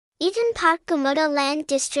Eaton Park Gamuda Land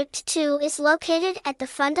District 2 is located at the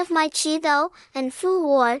front of Mai Chi Tho and Phu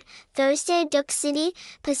Ward, Thursday Duk City,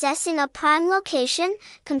 possessing a prime location,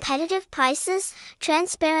 competitive prices,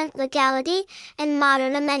 transparent legality, and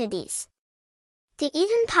modern amenities. The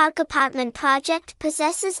Eaton Park apartment project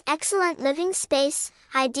possesses excellent living space,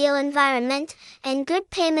 ideal environment, and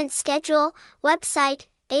good payment schedule. Website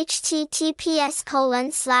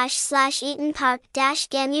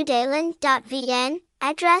https://eatonpark-gamudaland.vn.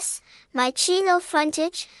 Address, Mai Chi Tho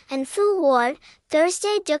Frontage, and Phu Ward,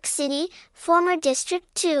 Thursday Duk City, former District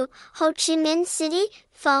 2, Ho Chi Minh City.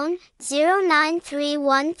 Phone,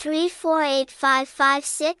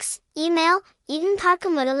 0931348556. Email,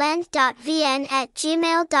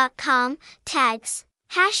 eatonparkgamudaland.vn@gmail.com. Tags,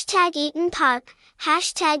 #EatonPark,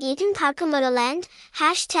 #EatonParkGamudaland,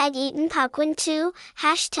 #EatonParkwin2,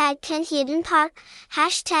 #KenHeatonPark,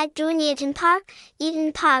 #DruinEatonPark.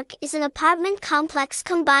 Eaton Park is an apartment complex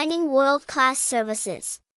combining world-class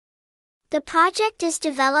services. The project is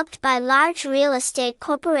developed by large real estate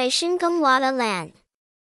corporation Gamuda Land.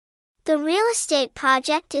 The real estate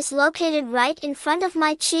project is located right in front of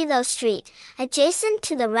Mai Chi Tho Street, adjacent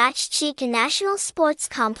to the Ratchchika National Sports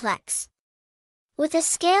Complex. With a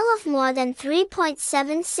scale of more than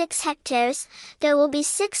 3.76 hectares, there will be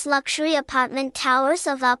 6 luxury apartment towers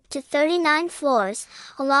of up to 39 floors,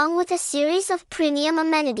 along with a series of premium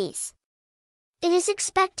amenities. It is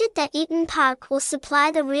expected that Eaton Park will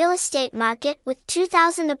supply the real estate market with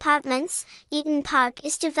 2,000 apartments. Eaton Park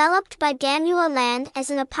is developed by Gamuda Land as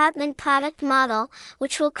an apartment product model,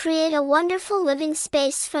 which will create a wonderful living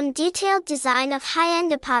space from detailed design of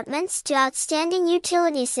high-end apartments to outstanding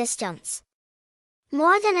utility systems.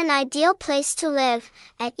 More than an ideal place to live,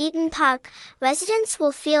 at Eaton Park, residents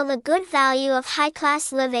will feel the good value of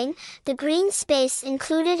high-class living. The green space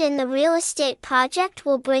included in the real estate project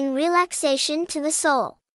will bring relaxation to the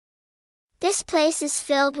soul. This place is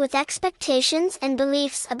filled with expectations and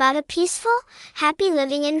beliefs about a peaceful, happy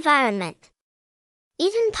living environment.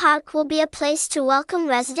 Eaton Park will be a place to welcome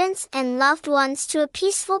residents and loved ones to a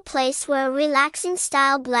peaceful place where a relaxing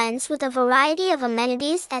style blends with a variety of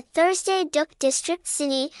amenities at Thursday Duk District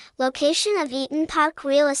City. Location of Eaton Park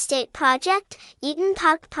Real Estate Project. Eaton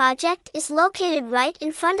Park Project is located right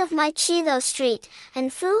in front of Mai Chi Tho Street and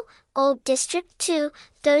Phu, Old District 2,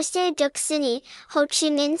 Thursday Duk City, Ho Chi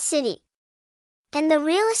Minh City. And the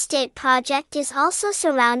real estate project is also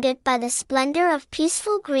surrounded by the splendor of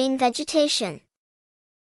peaceful green vegetation.